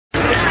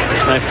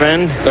My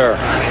friend? Sir.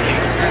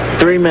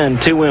 3 men,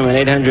 2 women,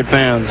 800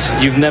 pounds.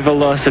 You've never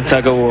lost a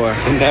tug-o-war.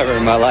 Never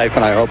in my life,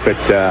 and I hope it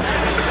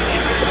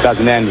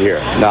doesn't end here.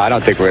 No, I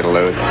don't think we're going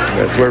to lose.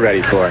 We're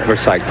ready for it. We're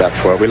psyched up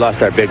for it. We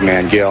lost our big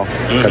man, Gil,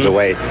 because of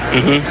weight.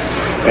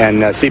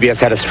 And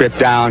CBS had to strip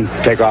down,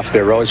 take off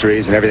their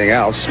rosaries and everything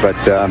else, but...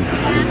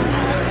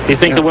 you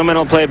think the women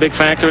will play a big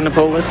factor in the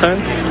poll this time?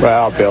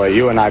 Well, Billy,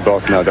 you and I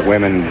both know that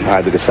women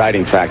are the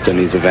deciding factor in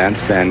these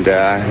events, and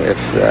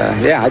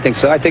yeah, I think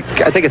so. I think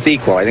it's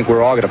equal. I think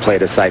we're all going to play a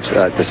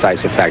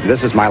decisive factor.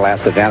 This is my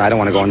last event. I don't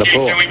want to go in the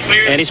pool.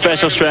 Any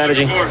special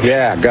strategy?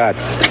 Yeah,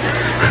 guts.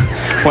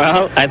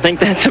 Well, I think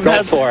that's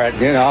about... Go for it.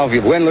 You know, if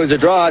you win, lose, or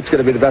draw, it's going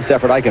to be the best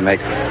effort I can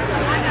make.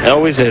 It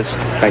always is.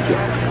 Thank you.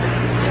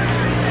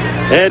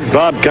 Ed,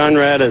 Bob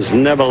Conrad has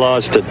never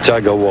lost a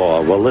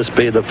tug-o-war. Will this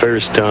be the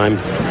first time?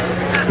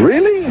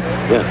 Really?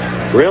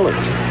 Yeah, really.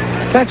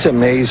 That's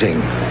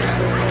amazing.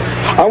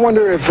 I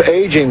wonder if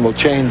aging will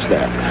change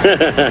that.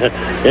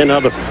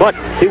 But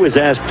he was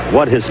asked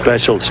what his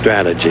special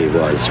strategy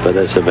was for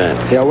this event.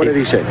 Yeah, what did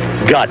he say?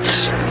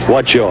 Guts.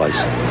 What's yours?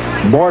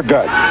 More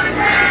gut.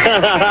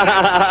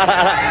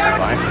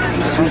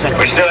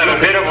 We still have a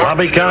bit of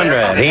Bobby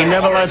Conrad. He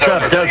never lets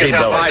up, does he,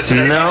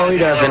 Billy? No, he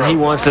doesn't. He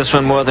wants this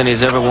one more than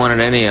he's ever wanted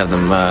any of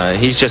them.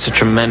 He's just a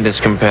tremendous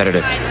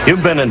competitor.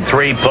 You've been in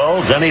 3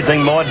 polls.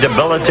 Anything more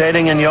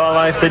debilitating in your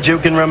life that you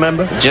can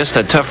remember? Just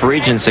a tough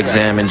Regents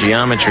exam in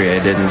geometry I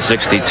did in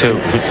 '62.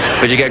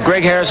 But you got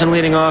Greg Harrison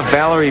leading off,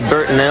 Valerie,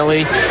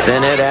 Bertinelli,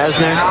 then Ed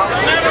Asner.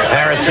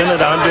 Harrison at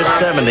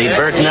 170,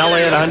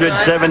 Bertinelli at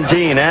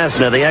 117,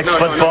 Asner, the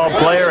ex-football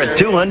player, at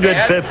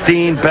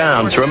 215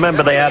 pounds.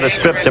 Remember, they had a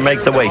strip to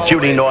make the weight.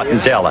 Judy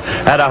Norton-Taylor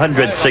at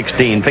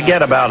 116.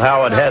 Forget about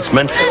Howard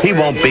Hessman. He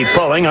won't be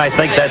pulling. I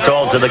think that's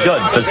all to the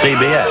good for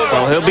CBS.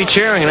 Well, he'll be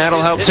cheering, and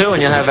that'll help, too.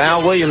 And you'll have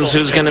Al Williams,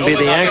 who's going to be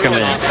the anchor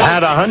man.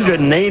 At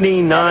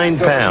 189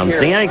 pounds.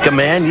 The anchor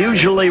man,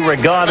 usually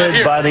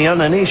regarded by the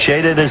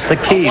uninitiated as the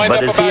key,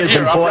 but is he as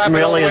important,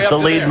 really, as the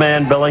lead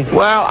man, Billy?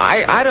 Well,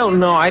 I don't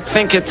know. I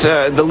think it's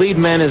the lead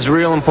man is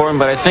real important,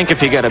 but I think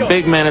if you got a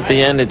big man at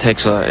the end, it's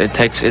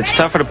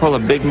tougher to pull a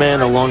big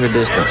man a longer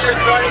distance.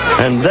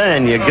 And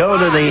then you go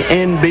to the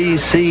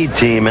NBC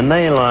team, and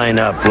they line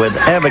up with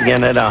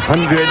Evigan at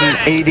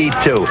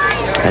 182,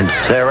 and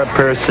Sarah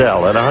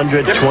Purcell at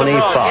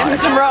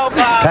 125,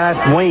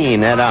 Pat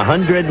Wayne at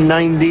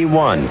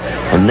 191,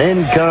 and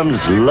then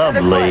comes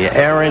lovely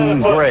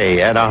Erin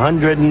Gray at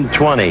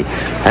 120,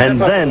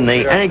 and then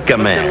the anchor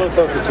man,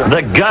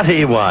 the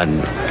gutty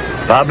one,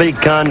 Bobby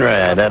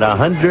Conrad at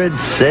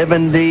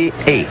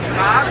 178.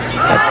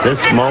 At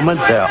this moment,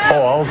 they're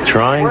all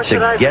trying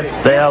to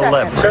get their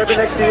leverage.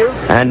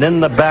 And in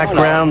the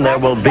background, there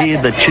will be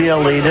the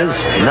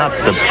cheerleaders, not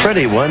the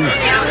pretty ones,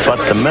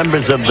 but the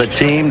members of the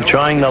team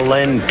trying to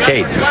lend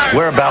cadence.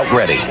 We're about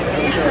ready.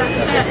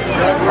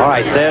 All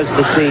right, there's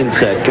the scene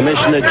set.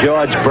 Commissioner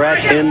George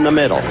Brett in the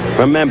middle.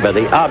 Remember,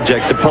 the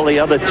object to pull the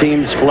other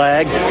team's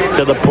flag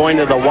to the point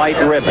of the white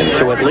ribbon,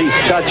 to at least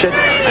touch it,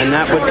 and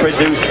that would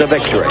produce the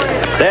victory.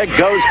 There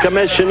goes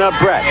Commissioner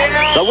Brett.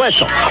 The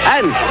whistle,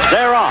 and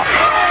they're off.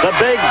 The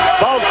big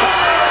bulk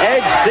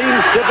edge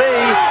seems to be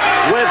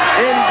with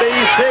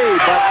NBC,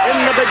 but in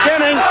the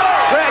beginning,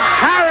 Greg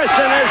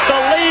Harrison as the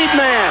lead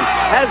man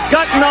has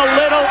gotten a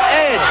little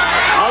edge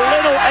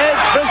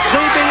for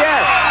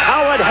CBS.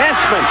 Howard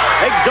Hessman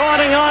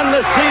exhorting on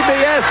the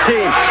CBS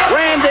team.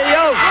 Randy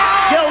Oakes,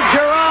 Gil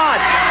Gerard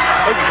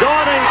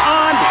exhorting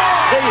on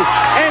the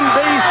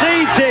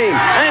NBC team,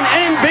 and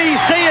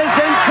NBC is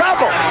in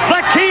trouble.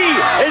 The key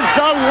is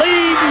the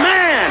lead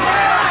man,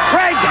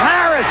 Greg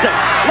Harrison.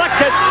 Look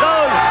at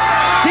those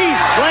teeth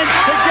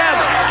clenched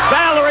together.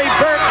 Valerie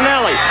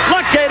Bertinelli.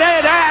 Look at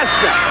Ed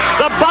Asner,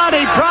 the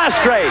body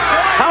prostrate.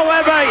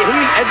 However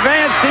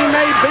advanced he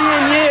may be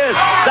in years,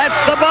 that's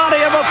the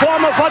body of a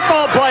former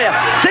football player.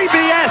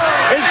 CBS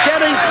is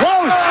getting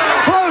close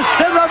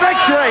to the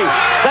victory.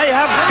 They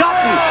have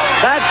gotten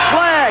that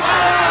flag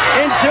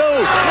into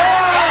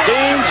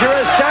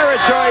dangerous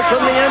territory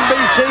from the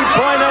NBC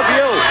point of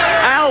view.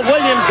 Al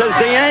Williams is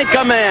the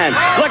anchor man.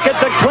 Look at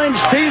the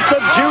clenched teeth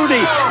of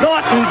Judy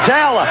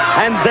Norton-Taylor.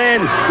 And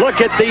then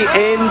look at the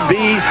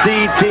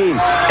NBC team.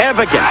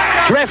 Evigan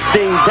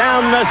drifting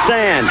down the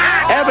sand.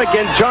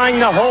 Evigan trying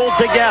to hold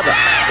together.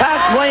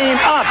 Pat Wayne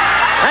up.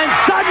 And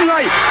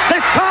suddenly the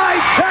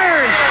tide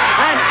turns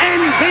and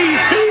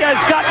NBC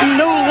has gotten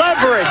new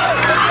leverage.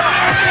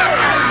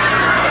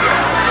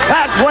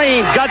 Pat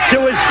Wayne got to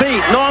his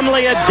feet.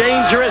 Normally a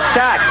dangerous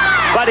tack,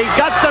 but he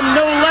got them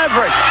new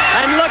leverage.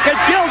 And look at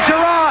Gil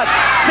Gerard.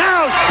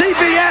 Now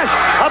CBS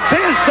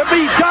appears to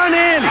be done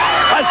in.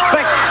 A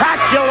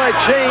spectacular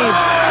change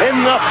in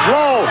the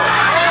flow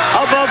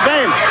of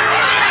events.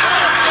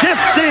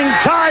 Shifting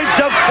tides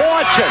of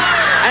fortune.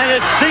 And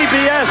it's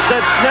CBS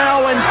that's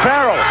now in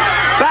peril.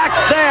 Back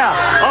there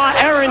are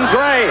Erin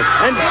Gray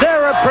and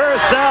Sarah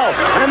Purcell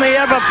and the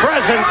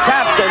ever-present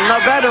captain,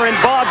 the veteran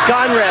Bob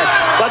Conrad.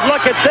 But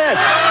look at this.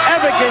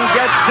 Evigan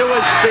gets to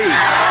his feet.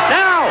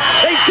 Now,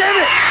 they did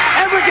it.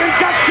 Evigan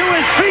got to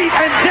his feet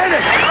and did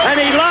it. And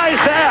he lies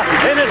there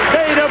in a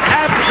state of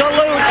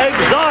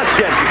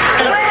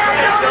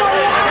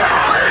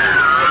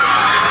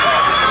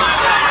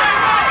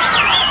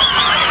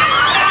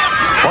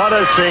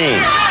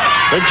scene.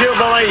 The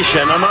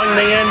jubilation among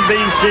the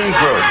NBC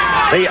group.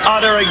 The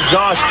utter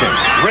exhaustion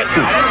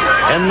written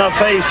in the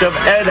face of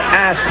Ed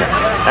Asner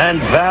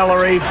and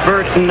Valerie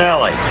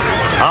Bertinelli.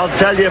 I'll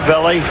tell you,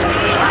 Billy,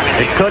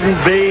 it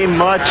couldn't be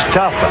much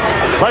tougher.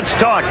 Let's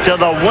talk to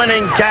the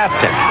winning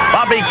captain,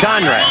 Bobby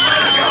Conrad.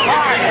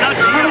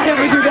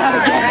 Never do that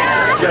again.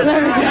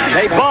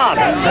 Hey, Bob.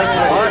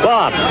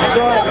 Bob. You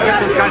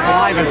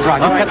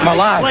kept him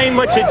alive. Explain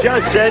what you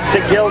just said to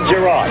Gil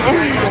Gerard.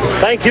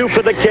 Thank you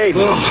for the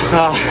cadence.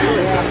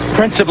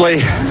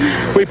 Principally,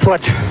 we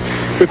put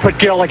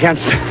Gil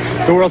against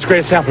the world's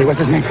greatest athlete. What's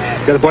his name?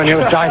 The other boy on the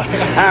other side?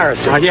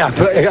 Harrison.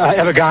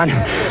 Evigan.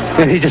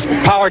 And he just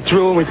powered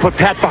through, and we put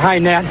Pat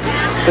behind that.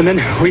 And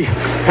then we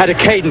had a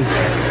cadence.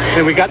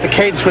 And we got the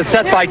cadence was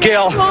set by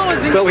Gil,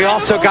 but we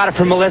also got it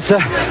from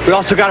Melissa. We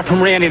also got it from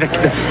Randy.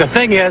 The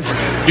thing is,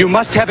 you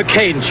must have a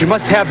cadence. You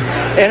must have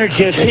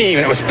energy in a team.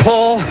 And it was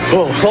pull,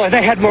 and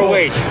they had more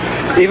weight.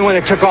 Even when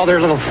they took all their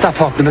little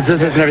stuff off, the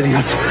mazzuzas and everything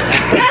else.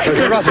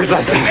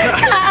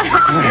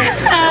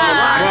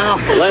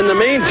 Well, in the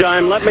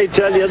meantime, let me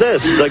tell you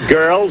this. The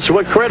girls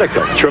were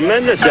critical.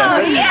 Tremendous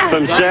effort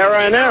from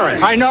Sarah and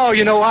Erin. I know.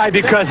 You know why?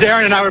 Because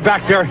Erin and I were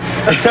back there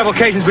on several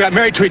occasions. We got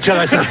married to each other.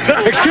 I said,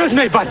 excuse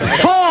me, but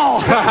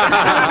pull!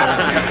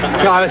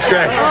 No, that's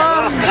great.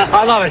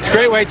 I love it. It's a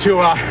great way to...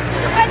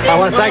 I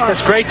want to thank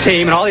this great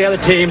team and all the other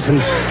teams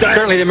and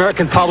certainly the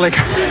American public.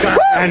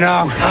 And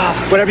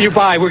whatever you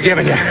buy, we're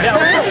giving you.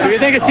 If you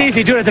think it's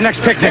easy, do it at the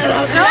next picnic.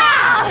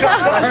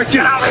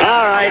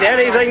 All right,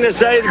 anything to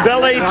say,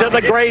 Billy, to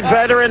the great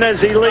veteran as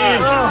he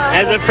leaves?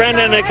 As a friend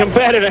and a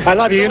competitor. I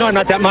love you. You know I'm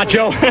not that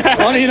macho.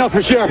 Only you know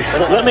for sure.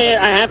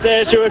 I have to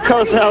ask you a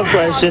Purcell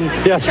question.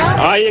 Yes.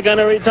 Are you going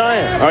to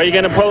retire? Or are you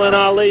going to pull in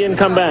Ali and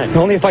come back?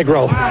 Only if I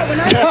grow. I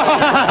think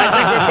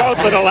we're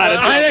both with a lot of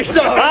time. I think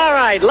so. All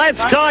right,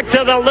 let's talk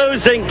to the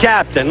losing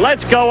captain.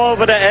 Let's go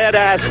over to Ed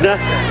Asner,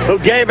 who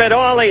gave it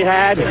all he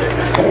had.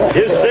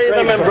 You see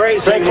them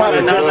embracing one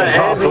another.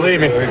 Ed,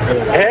 believe me.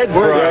 Ed,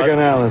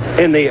 Allen.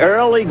 in the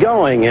early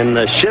going, in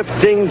the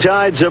shifting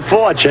tides of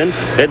fortune,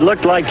 it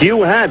looked like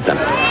you had them.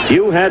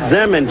 You had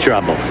them in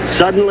trouble.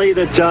 Suddenly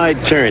the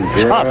tide turned.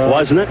 Tough,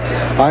 wasn't it?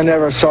 I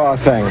never saw a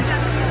thing.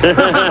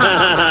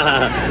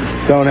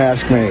 Don't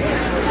ask me.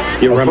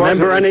 You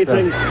remember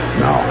anything?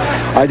 No.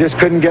 I just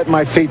couldn't get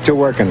my feet to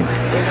working.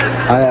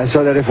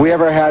 So that if we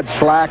ever had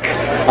slack,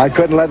 I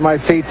couldn't let my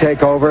feet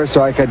take over,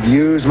 so I could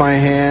use my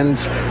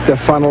hands to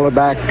funnel it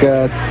back,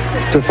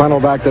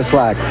 the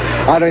slack.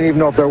 I don't even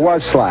know if there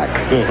was slack,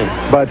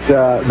 but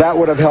that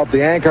would have helped the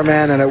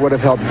anchorman, and it would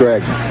have helped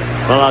Greg.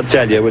 Well, I'll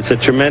tell you, it was a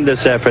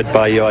tremendous effort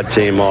by your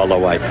team all the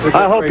way.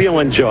 I hope you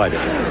enjoyed it.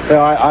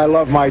 I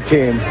love my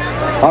team.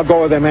 I'll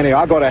go with them anyway.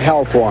 I'll go to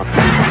hell for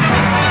them.